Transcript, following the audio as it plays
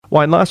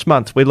Wayne, last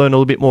month we learned a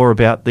little bit more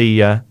about the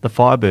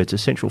Firebirds, the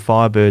Central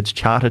Firebirds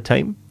charter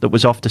team that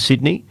was off to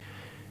Sydney.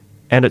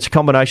 And it's a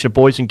combination of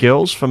boys and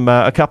girls from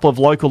a couple of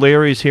local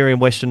areas here in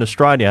Western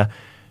Australia.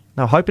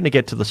 They were hoping to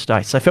get to the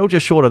States. They fell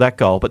just short of that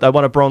goal, but they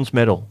won a bronze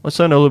medal. Let's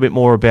learn a little bit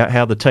more about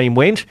how the team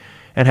went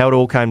and how it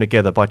all came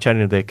together by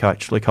chatting to their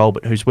coach, Luke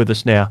Hulbert, who's with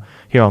us now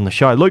here on the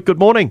show. Luke, good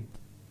morning.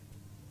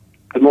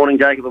 Good morning,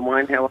 Jacob and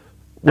Wayne. How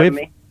are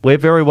you? We're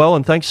very well,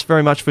 and thanks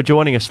very much for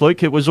joining us,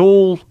 Luke. It was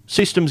all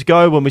systems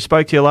go when we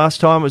spoke to you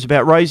last time. It was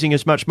about raising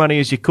as much money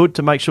as you could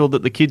to make sure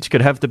that the kids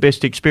could have the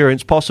best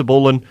experience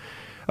possible, and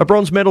a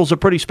bronze medal's a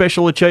pretty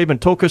special achievement.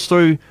 Talk us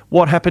through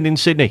what happened in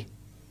Sydney.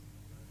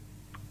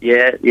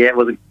 Yeah, it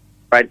was a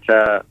great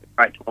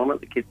tournament.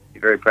 The kids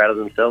were very proud of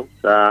themselves.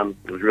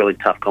 It was a really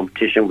tough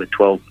competition with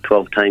 12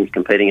 teams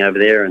competing over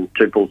there and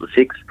 2 pools of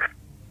 6.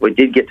 We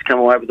did get to come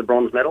away with the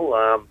bronze medal.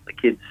 The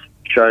kids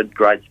showed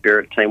great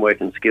spirit,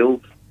 teamwork and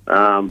skills,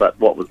 but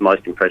what was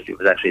most impressive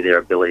was actually their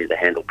ability to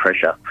handle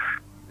pressure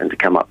and to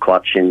come up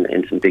clutch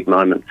in some big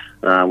moments.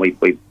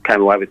 We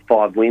came away with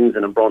 5 wins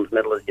and a bronze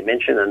medal, as you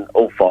mentioned, and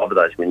all 5 of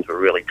those wins were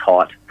really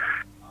tight.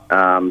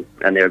 And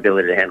their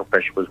ability to handle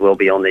pressure was well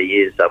beyond their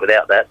years. So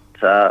without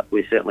that,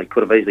 we certainly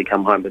could have easily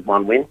come home with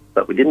 1 win,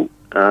 but we didn't.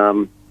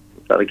 So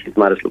the kids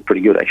made us look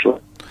pretty good,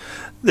 actually.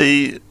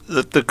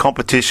 The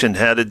competition,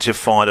 how did you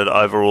find it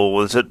overall?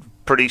 Was it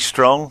pretty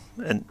strong?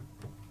 And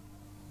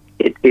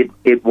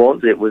It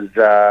was. It was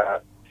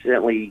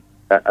certainly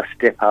a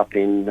step up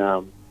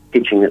in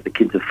pitching that the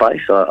kids have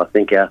faced. I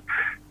think our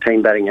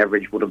team batting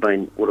average would have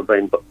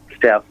been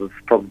south of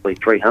probably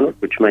 300,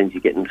 which means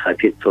you're getting safe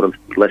hit sort of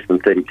less than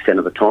 30%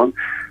 of the time.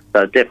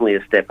 So definitely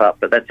a step up,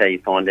 but that's how you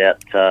find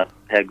out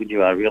how good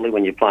you are really,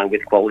 when you're playing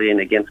with quality and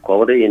against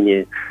quality,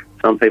 and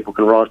some people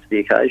can rise to the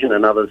occasion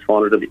and others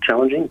find it a bit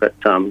challenging, but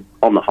on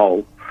the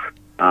whole,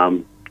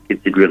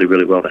 kids did really,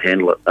 really well to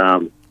handle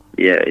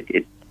it.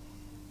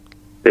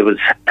 There was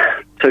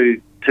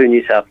two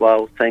New South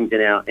Wales teams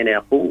in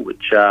our pool,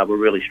 which were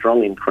really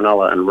strong in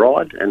Cronulla and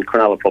Ryde, and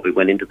Cronulla probably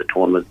went into the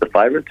tournament as the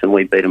favourites, and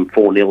we beat them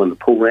 4-0 in the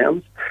pool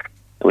rounds,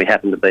 and we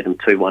happened to beat them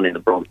 2-1 in the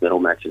bronze medal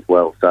match as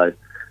well. So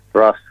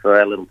for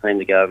our little team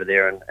to go over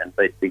there and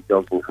beat big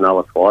dogs in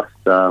Cronulla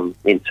twice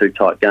in 2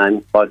 tight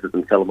games, both of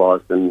them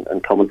televised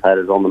and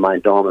commentators on the main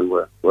diamond,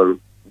 were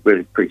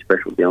really pretty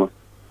special, to be honest.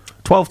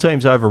 12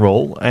 teams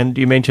overall, and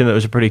you mentioned it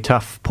was a pretty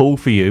tough pool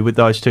for you with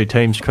those 2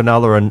 teams,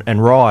 Cronulla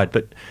and Ryde,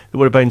 but there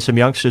would have been some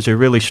youngsters who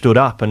really stood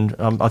up, and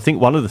I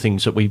think one of the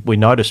things that we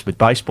noticed with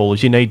baseball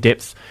is you need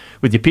depth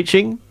with your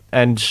pitching,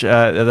 and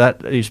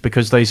that is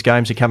because these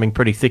games are coming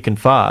pretty thick and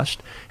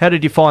fast. How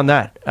did you find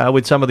that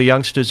with some of the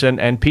youngsters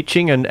and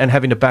pitching and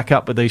having to back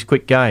up with these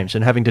quick games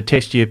and having to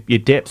test your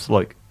depth,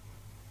 Luke?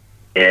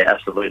 Yeah,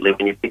 absolutely.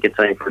 When you pick a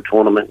team for a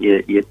tournament,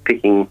 you're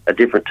picking a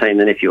different team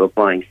than if you were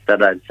playing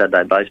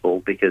Saturday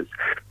baseball, because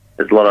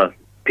there's a lot of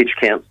pitch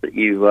counts that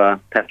you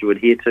have to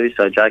adhere to.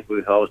 So, Jacob,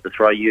 if I was to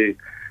throw you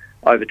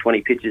over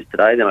 20 pitches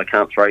today, then I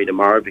can't throw you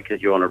tomorrow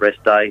because you're on a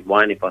rest day.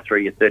 Wayne, if I threw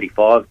you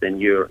 35, then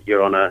you're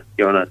on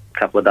a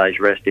couple of days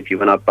rest if you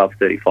went above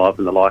 35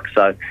 and the like.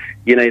 So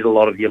you need a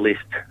lot of your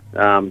list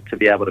to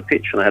be able to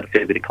pitch, and I had a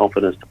fair bit of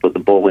confidence to put the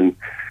ball in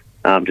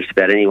just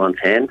about anyone's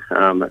hand.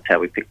 That's how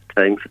we picked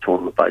the team for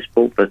tournament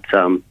baseball. But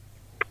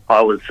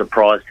I was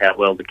surprised how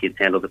well the kids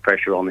handled the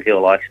pressure on the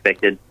hill. I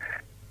expected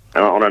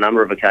on a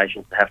number of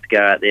occasions to have to go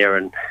out there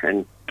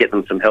and get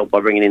them some help by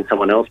bringing in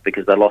someone else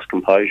because they lost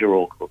composure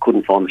or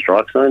couldn't find the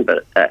strike zone.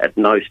 But at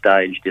no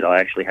stage did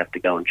I actually have to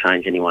go and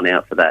change anyone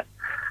out for that.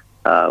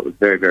 It was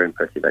very, very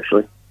impressive,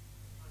 actually.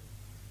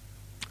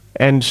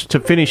 And to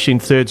finish in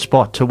 3rd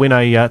spot, to win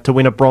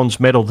a bronze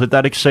medal, did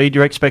that exceed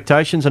your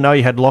expectations? I know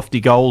you had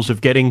lofty goals of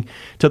getting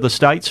to the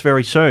States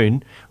very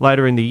soon,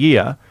 later in the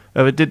year.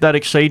 Did that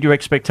exceed your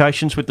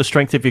expectations with the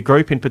strength of your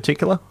group in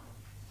particular?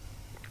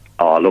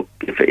 Oh, look,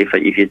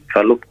 if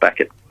I look back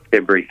at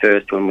February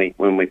 1st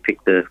when we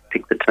picked the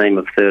team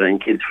of 13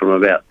 kids from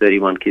about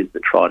 31 kids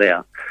that tried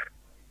out,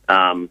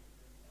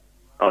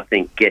 I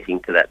think getting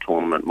to that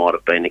tournament might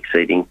have been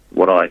exceeding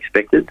what I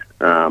expected.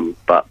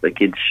 But the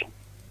kids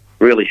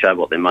really show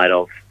what they're made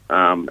of,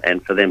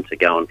 and for them to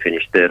go and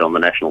finish 3rd on the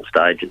national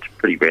stage, it's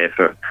pretty rare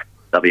for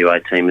a WA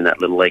team in that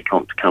little league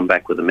comp to come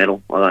back with a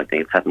medal. I don't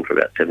think it's happened for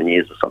about 7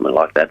 years or something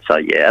like that. So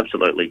yeah,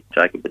 absolutely,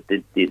 Jacob, it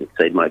did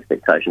exceed my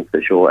expectations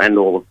for sure, and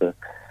all of the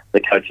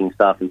coaching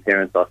staff and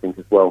parents, I think,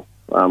 as well,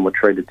 were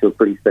treated to a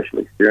pretty special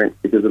experience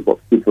because of what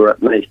the kids were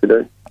managed to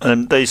do.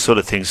 And these sort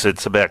of things,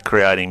 it's about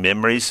creating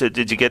memories.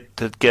 Did you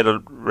get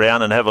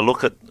around and have a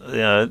look at,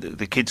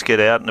 the kids get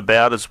out and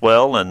about as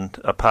well, and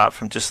apart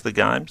from just the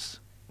games?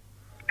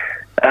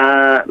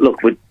 Look,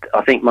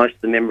 I think most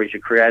of the memories are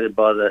created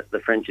by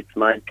the friendships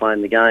made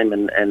playing the game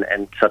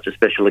and such a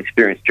special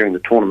experience during the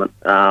tournament.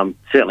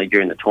 Certainly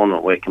during the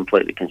tournament, we're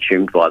completely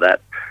consumed by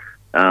that.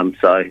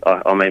 So,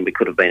 I mean, we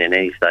could have been in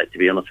any state, to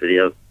be honest with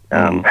you.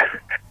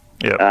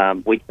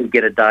 Yep. We did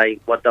get a day.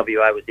 WA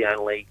was the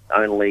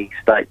only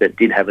state that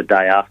did have a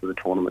day after the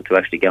tournament to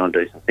actually go and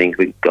do some things.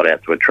 We got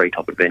out to a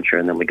treetop adventure,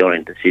 and then we got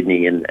into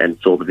Sydney and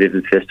saw the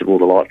Vivid Festival,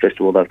 the light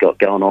festival they've got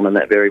going on in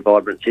that very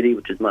vibrant city,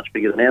 which is much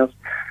bigger than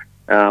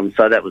ours.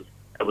 So that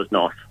was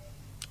nice.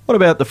 What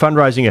about the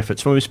fundraising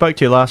efforts? When we spoke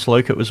to you last,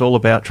 Luke, it was all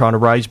about trying to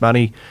raise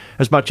money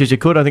as much as you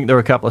could. I think there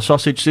were a couple of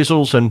sausage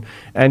sizzles,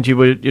 and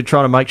you're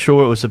trying to make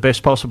sure it was the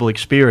best possible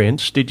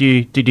experience. Did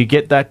you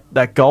get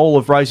that goal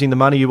of raising the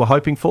money you were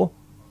hoping for?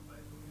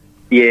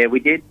 Yeah, we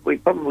did. We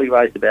probably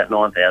raised about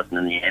 $9,000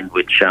 in the end,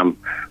 which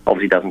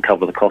obviously doesn't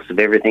cover the cost of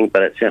everything,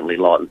 but it certainly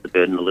lightens the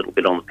burden a little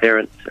bit on the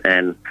parents.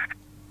 And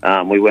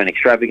we weren't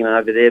extravagant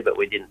over there, but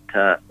we didn't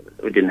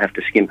have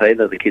to skimp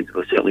either. The kids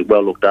were certainly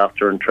well looked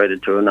after and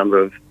treated to a number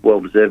of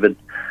well-deserved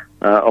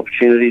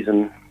opportunities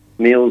and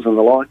meals and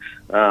the likes.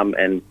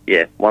 And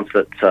yeah, once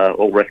that's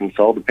all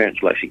reconciled, the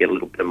parents will actually get a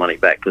little bit of money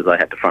back because they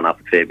had to front up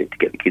a fair bit to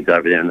get the kids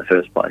over there in the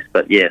first place.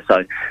 But yeah,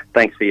 so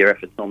thanks for your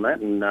efforts on that,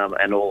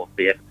 and all of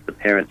the efforts of the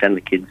parents and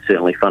the kids,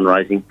 certainly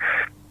fundraising.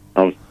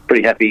 I was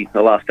pretty happy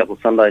the last couple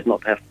of Sundays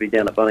not to have to be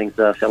down at Bunnings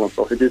selling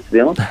sausages, to be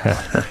honest.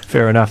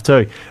 Fair enough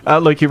too.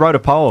 Luke, you wrote a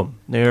poem.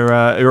 You're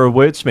a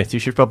wordsmith. You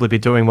should probably be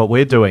doing what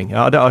we're doing.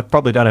 I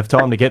probably don't have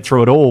time to get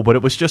through it all, but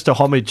it was just a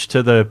homage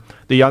to the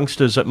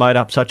youngsters that made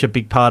up such a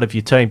big part of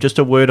your team. Just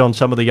a word on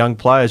some of the young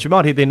players. You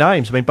might hear their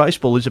names. I mean,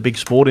 baseball is a big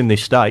sport in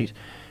this state.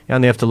 You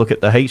only have to look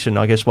at the Heat and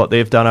I guess what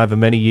they've done over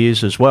many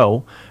years as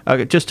well.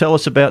 Just tell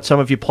us about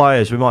some of your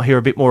players we might hear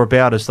a bit more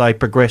about as they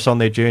progress on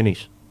their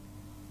journeys.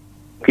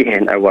 Yeah,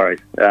 no worries.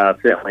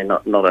 Certainly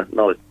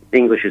not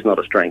English is not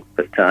a strength,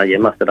 but yeah,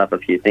 mustered up a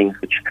few things,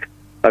 which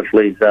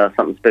hopefully is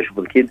something special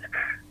for the kids.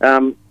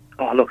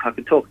 Look, I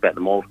could talk about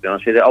them all, to be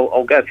honest with you.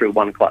 I'll go through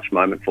one clutch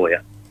moment for you,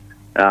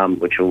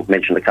 which will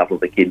mention a couple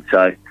of the kids.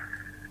 So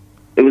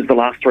it was the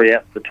last 3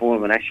 outs of the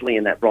tournament, actually,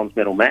 in that bronze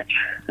medal match,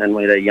 and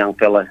we had a young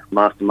fella,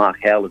 Master Mark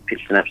Howell, had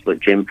pitched an absolute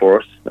gem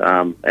for us,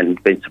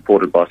 and been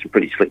supported by some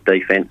pretty slick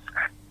defence.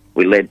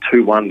 We led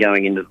 2-1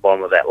 going into the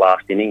bottom of that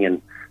last inning,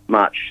 and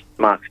Mark's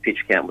pitch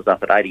count was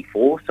up at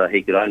 84, so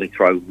he could only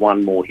throw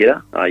one more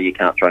hitter. You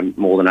can't throw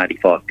more than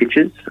 85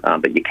 pitches,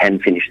 but you can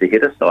finish the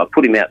hitter. So I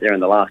put him out there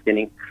in the last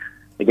inning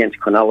against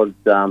Cronulla's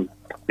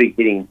big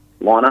hitting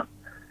lineup,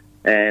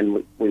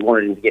 and we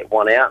wanted him to get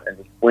one out, and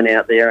he went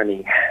out there,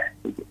 and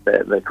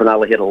the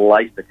Cronulla hit a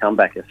lace to come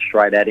back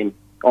straight at him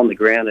on the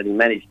ground, and he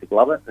managed to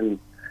glove it. And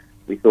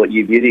we thought,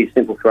 you beauty,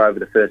 simple throw over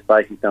to first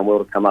base. He's done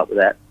well to come up with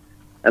that.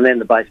 And then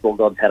the baseball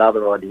gods had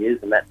other ideas,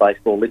 and that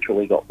baseball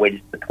literally got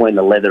wedged between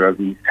the leather of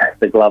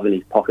the glove in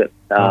his pocket.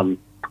 And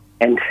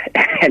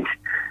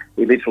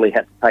he literally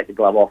had to take the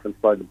glove off and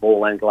throw the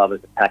ball and glove as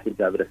a package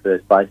over to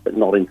first base, but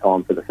not in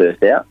time for the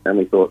first out. And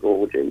we thought,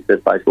 oh, geez, the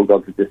baseball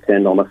gods have just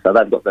turned on us. So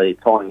they've got the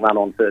tying run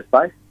on first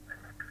base.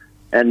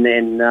 And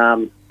then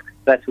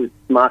that's with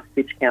Mark's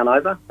pitch count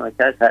over. Okay,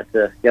 so I had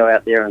to go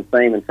out there and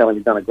see him and tell him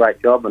he's done a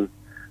great job and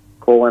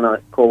call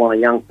on a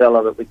young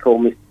fella that we call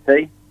Mr.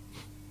 T.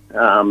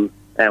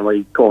 And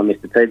we call him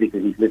Mr. T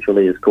because he's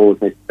literally as cool as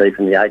Mr. T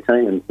from the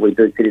A-team, and we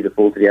do pity the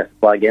fools that he has to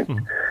play against.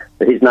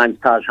 But his name's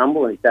Taj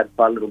Humble, and his dad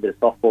played a little bit of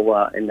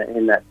softball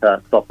in that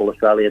Softball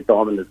Australia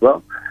Diamond as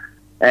well.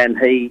 And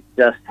he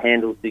just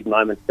handles big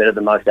moments better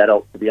than most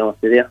adults, to be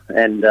honest with you.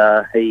 And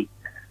he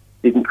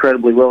did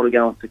incredibly well to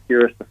go and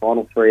secure us the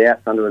final 3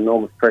 outs under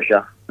enormous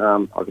pressure.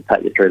 I could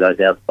take you through those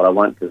outs, but I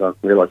won't because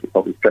I realise you're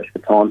probably stretched for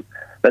time.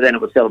 But then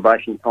it was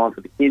celebration time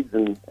for the kids,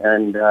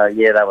 and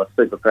yeah, they were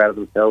super proud of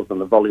themselves, and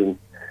the volume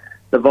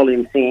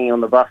singing on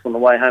the bus on the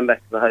way home back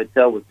to the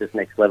hotel was just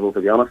next level, to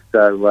be honest.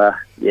 So,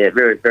 yeah,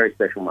 very, very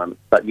special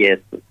moments. But, yeah,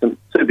 some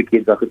super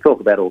kids. I could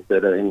talk about all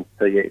 13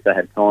 to you if I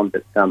had time.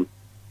 But,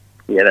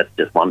 yeah, that's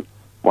just one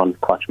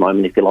clutch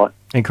moment, if you like.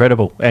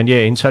 Incredible. And, yeah,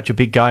 in such a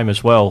big game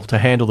as well, to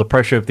handle the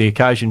pressure of the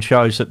occasion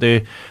shows that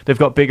they've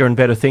got bigger and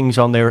better things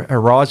on their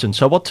horizon.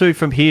 So what to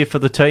from here for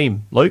the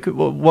team? Luke,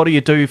 what do you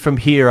do from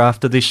here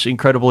after this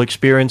incredible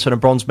experience and a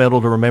bronze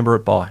medal to remember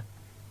it by?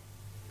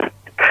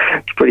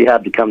 Pretty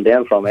hard to come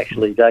down from,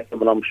 actually, Jacob,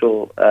 and I'm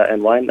sure,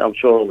 and Wayne, I'm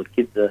sure all the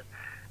kids are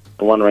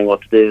wondering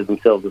what to do with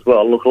themselves as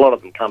well. Look, a lot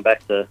of them come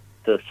back to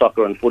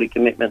soccer and footy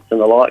commitments and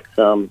the likes.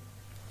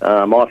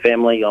 My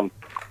family, I'm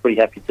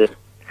pretty happy to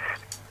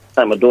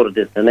take my daughter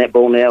to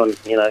netball now, and,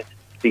 you know,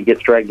 she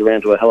gets dragged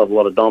around to a hell of a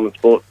lot of diamond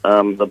sport.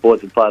 The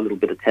boys will play a little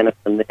bit of tennis,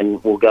 and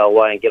then we'll go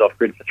away and get off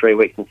grid for 3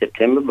 weeks in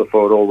September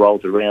before it all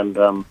rolls around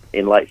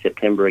in late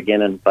September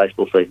again and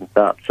baseball season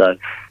starts. So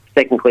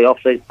technically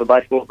off-season for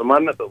baseball at the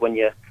moment, but when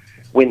you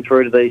win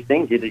through to these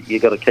things, you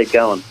got to keep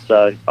going.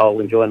 So I'll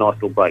enjoy a nice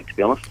little break, to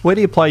be honest. Where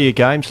do you play your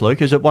games,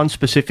 Luke? Is it one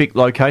specific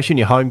location,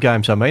 your home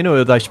games, I mean, or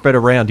are they spread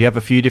around? Do you have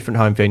a few different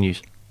home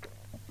venues?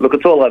 Look,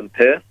 it's all over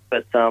Perth,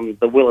 but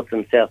the Willits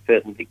and South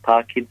Perth and Vic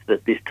Park kids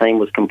that this team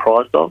was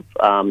comprised of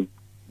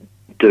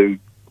do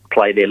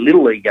play their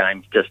Little League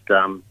games just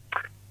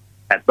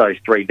at those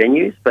 3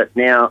 venues. But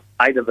now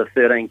 8 of the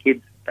 13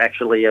 kids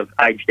actually have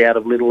aged out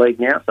of Little League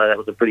now, so that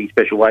was a pretty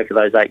special way for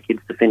those 8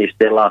 kids to finish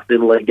their last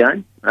Little League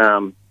game.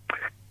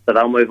 So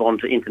they'll move on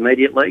to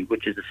Intermediate League,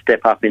 which is a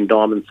step up in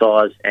diamond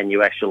size, and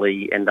you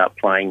actually end up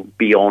playing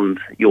beyond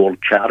your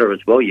charter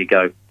as well. You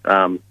go,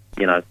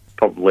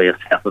 probably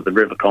south of the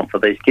river comp for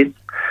these kids.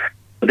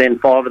 But then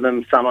 5 of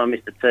them, Summer,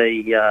 Mr.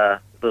 T,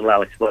 little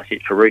Alex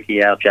Blasic,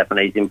 Haruki, our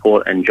Japanese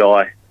import, and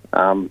Jai,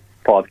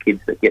 5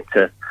 kids that get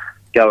to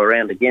go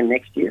around again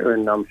next year,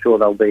 and I'm sure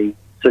they'll be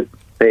super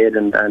prepared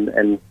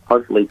and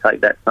hopefully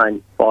take that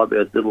same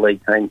Firebirds Little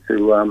League team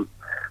to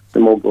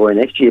more glory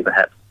next year,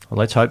 perhaps. Well,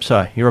 let's hope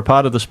so. You're a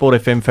part of the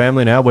Sport FM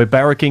family now. We're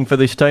barracking for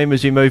this team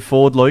as you move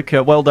forward, Luke.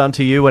 Well done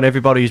to you and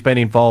everybody who's been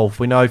involved.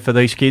 We know for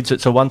these kids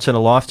it's a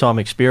once-in-a-lifetime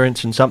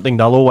experience and something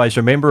they'll always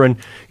remember, and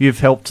you've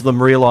helped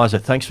them realise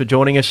it. Thanks for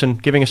joining us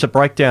and giving us a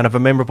breakdown of a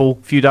memorable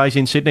few days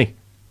in Sydney.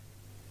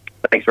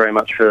 Thanks very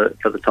much for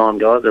the time,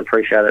 guys. I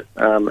appreciate it,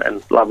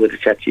 and lovely to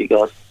chat to you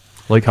guys.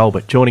 Luke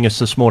Hulbert joining us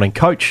this morning,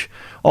 coach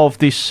of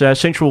this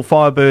Central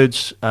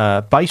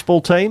Firebirds baseball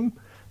team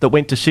that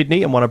went to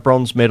Sydney and won a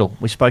bronze medal.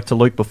 We spoke to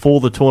Luke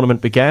before the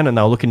tournament began and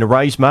they were looking to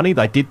raise money.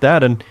 They did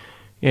that, and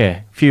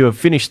a few have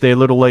finished their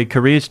Little League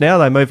careers now.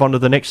 They move on to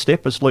the next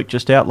step, as Luke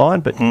just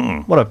outlined, but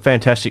what a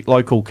fantastic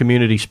local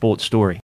community sports story.